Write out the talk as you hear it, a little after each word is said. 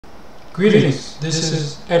Greetings, this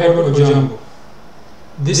is Edward Ojambo.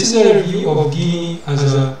 This is a review of Geany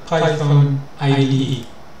as a Python IDE.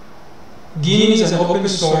 Geany is an open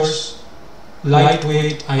source,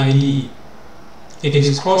 lightweight IDE. It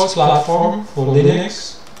is cross-platform for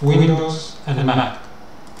Linux, Windows, and Mac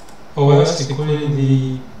OS, including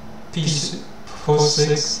the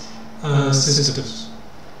POSIX systems.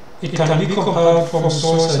 It can be compiled from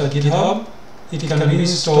source at GitHub. It can be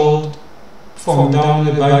installed from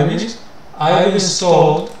downloaded binaries. I have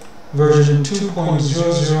installed version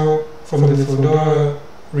 2.00 from the Fedora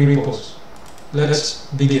repos. Let's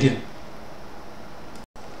begin.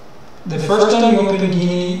 The first time you open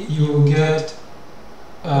Geany, you will get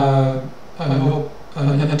an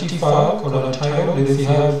empty file called untitled. If you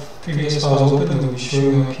have previous files open, they will be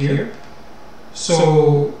showing up here.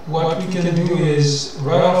 So what we can do is,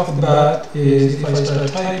 right off the bat, is if I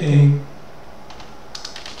start typing,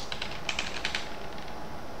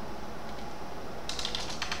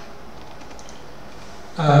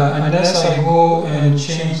 unless I go and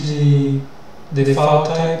change the file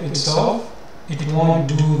type itself, it won't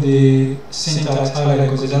do the syntax highlight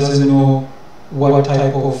because it doesn't know what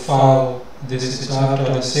type of file this is. So I have to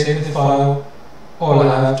either save the file or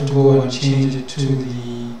I have to go and change it to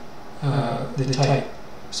the type.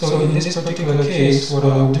 So in this particular case, what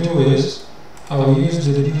I'll do is I'll use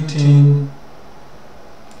the built-in.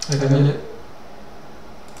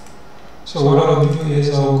 So what I'll do is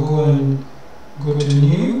I'll go to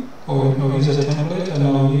new, or use a template, and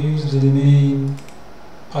I'll use the main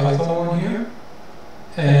Python one here,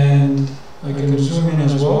 and I can zoom in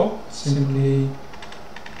as well. Simply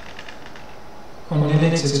on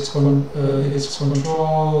Linux, it's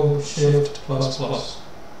Control Shift ++.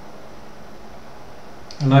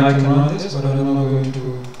 And I can run this, but I'm going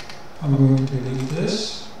to delete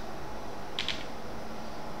this.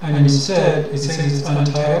 And instead, it says it's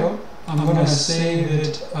untitled. I'm going to save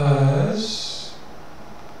it as.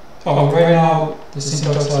 Oh, right now the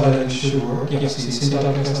syntax highlighting should work. Yes, the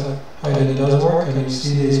syntax highlighting does work, and you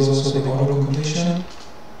see there's also the auto completion.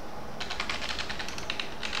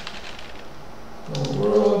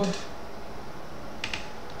 World.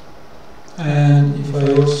 And if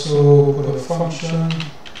I also put a function,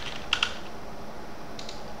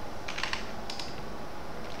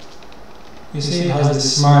 you see it has the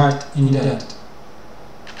smart indent.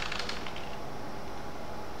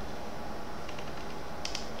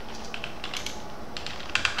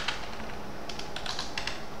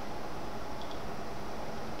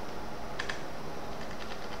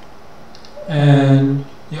 And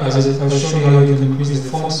as I've shown you how you can increase the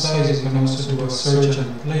font size, you can also do a search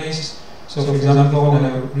and replace. So for example, when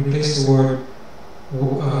I replace the word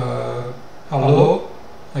hello,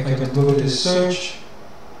 I can go to the search,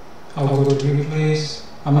 I'll go to replace.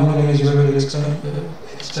 I'm not going to use regular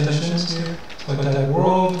extensions here. So I type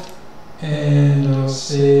world, and I'll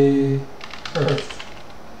say Earth.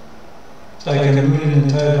 So I can read an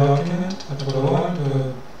entire document, that's what I want.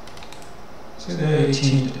 So there I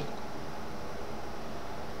changed it.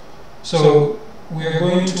 So we are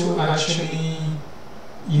going to actually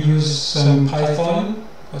use some Python,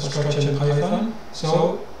 a structured Python.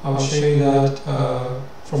 So I'll show you that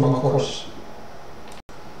from a course.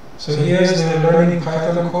 So here's the Learning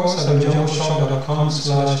Python course at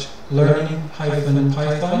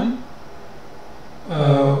ojamboshop.com/learning-python.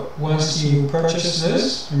 Once you purchase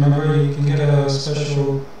this, remember you can get a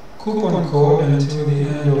special coupon code until the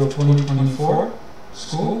end of 2024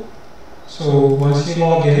 school. So once you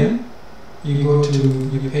log in, you go to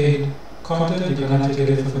your paid content. You can either get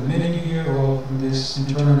it from the menu here or from this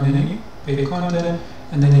internal menu, paid content,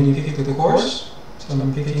 and then you pick the course. So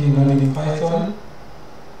I'm picking Learning Python.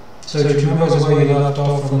 So if you remember where you left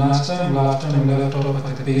off from last time we left off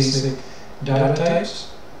at the basic data types.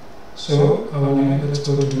 So let's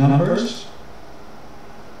go to numbers.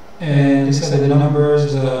 And these are the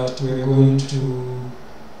numbers that we're going to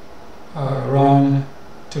run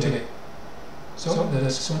today. So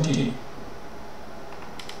let's continue.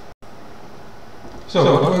 So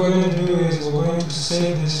what we're going to do is we're going to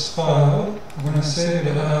save this file. We're going to save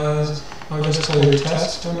it as, I'll just call it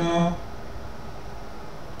test for now.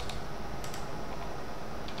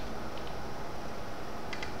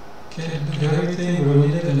 Okay, do everything we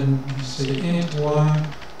need it, and then say int1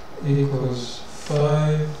 equals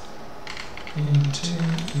 5, int2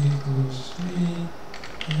 equals 3,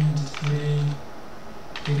 int3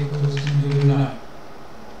 equals 9.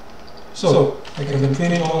 So I can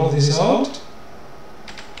print all of this out.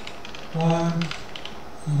 1,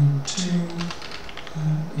 int2,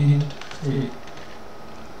 and int3.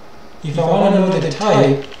 If I want to know the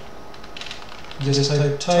type, just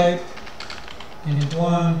type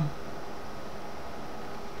int1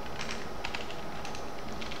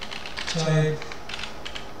 type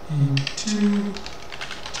int2,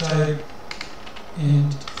 type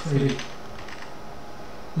int3.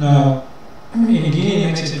 Now, in Geany it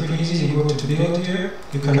makes it pretty easy. You go to build here,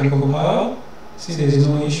 you can compile, see there is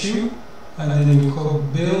no issue, and then you call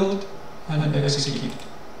build and execute.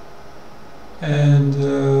 And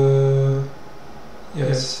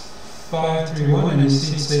yes, 531, and you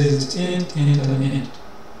see it says it's int, and int.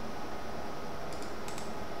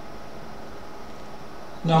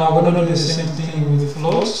 Now I'm going to do the same thing with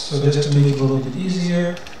floats, so just to make it a little bit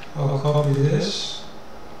easier, I'll copy this.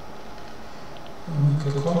 I'll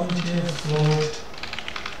make a comment here, float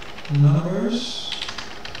numbers.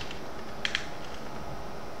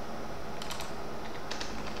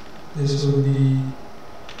 This will be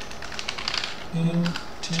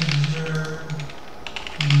integer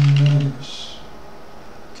numbers.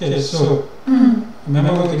 Okay, so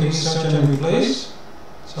remember we can use search and replace.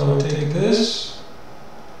 So I'll take this,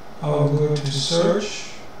 I'll go to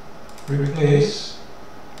search, replace,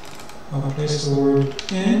 I'll replace the word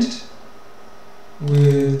int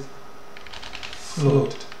with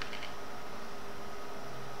float.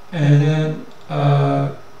 And then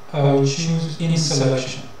I'll choose in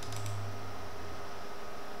selection.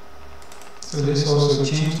 So this also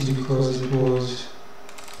changed because it was,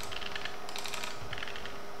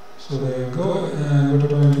 so there you go, and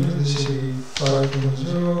what I'm going to do, this should be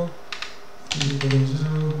 5.0,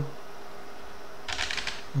 3.0,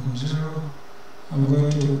 0. I'm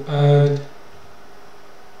going to add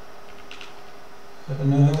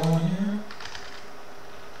another one here.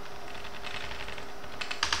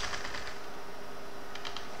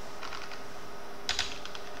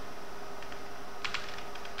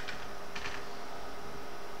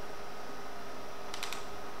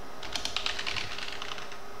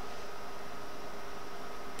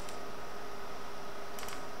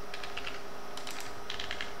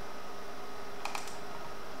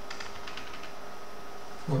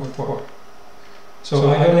 So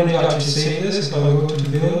I don't need to actually save this. If I go to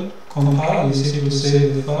build, compile, you see it will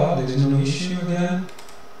save the file, there is no issue again,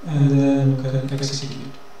 and then we can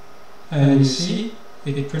execute. And you see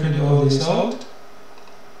it printed all this out,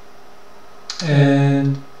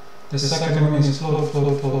 and the second one is float.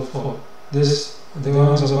 This, the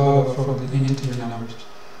ones above are from the integer numbers.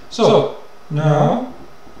 So now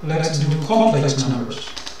let's do complex numbers.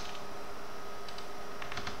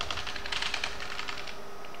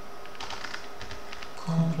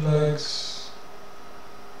 Complex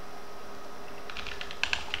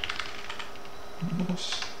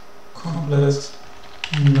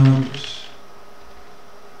numbers.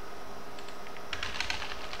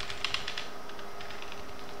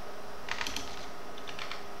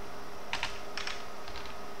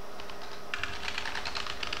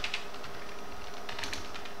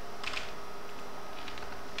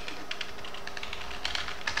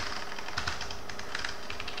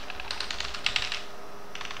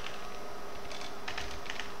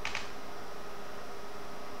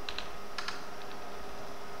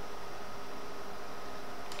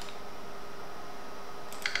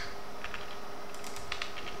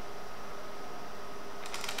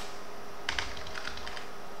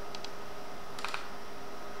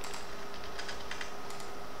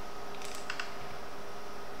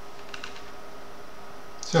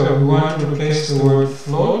 So we want to replace the word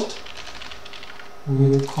float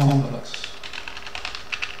with complex.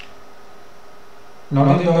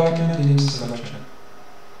 Not in the document, in selection.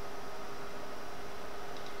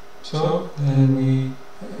 So then we,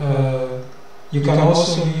 you can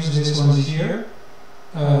also use these ones here.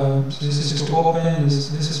 So this is to open,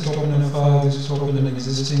 this is to open a file, this is to open an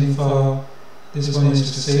existing file. This one is to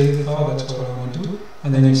save the file, that's what I want to do.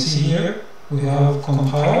 And then you see here, we have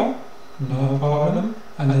compile, no problem.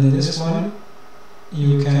 And then this one,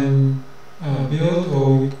 you can build,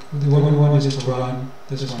 or the one we want is to run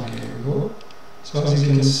this one. Here we go. So as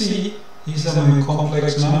you can see, these are my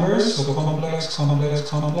complex numbers, so complex, complex,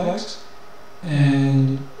 complex,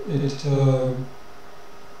 and it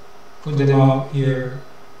put them out here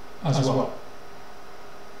as well.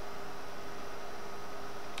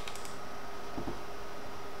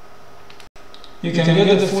 You can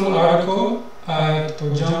get the full article at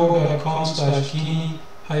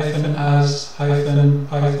Geany-As-Python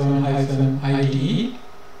IDE.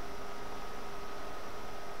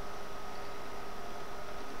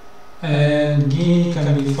 And Geany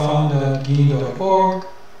can be found at geany.org,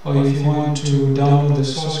 or if you want to download the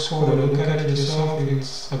source code or look at it yourself,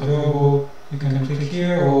 it's available. You can click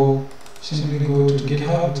here or simply go to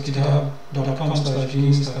GitHub. It's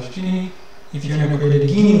github.com/Geany/Geany. If you want to create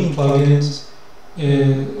Geany plugins,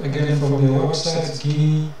 again from the website, it's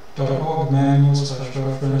Geany python.org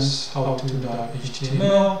manual/reference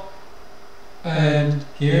howto.html. And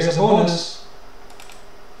here's a bonus.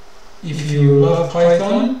 If you love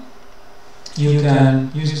Python, you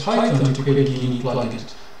can use Python to create Geany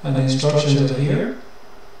plugins. And the instructions are here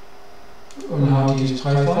on how to use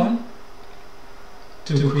Python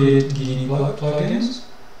to create Geany plugins.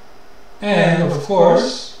 And of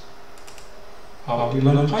course, how do you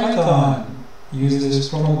learn Python? Use this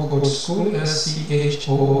promo code SCHOOL,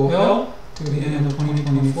 SCHOOL, to the end of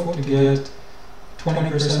 2024 to get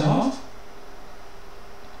 20% off.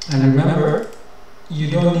 And remember, you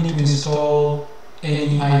don't need to install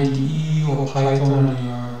any IDE or Python on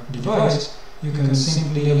your device. You can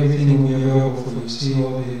simply, everything will be available for you. See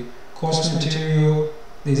all the course material.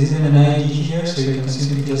 There's even an IDE here, so you can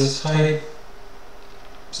simply just type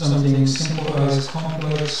something simple as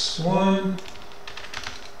complex 1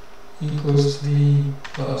 equals 3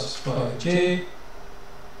 plus 5j.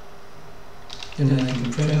 Then I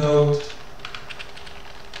can print out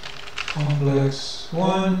complex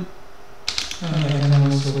 1, and I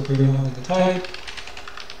can also print out the type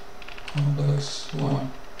complex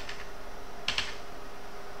 1.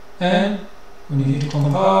 And when you hit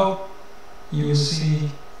compile, you will see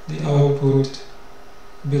the output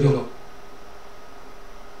below.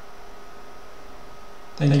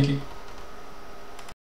 Thank you.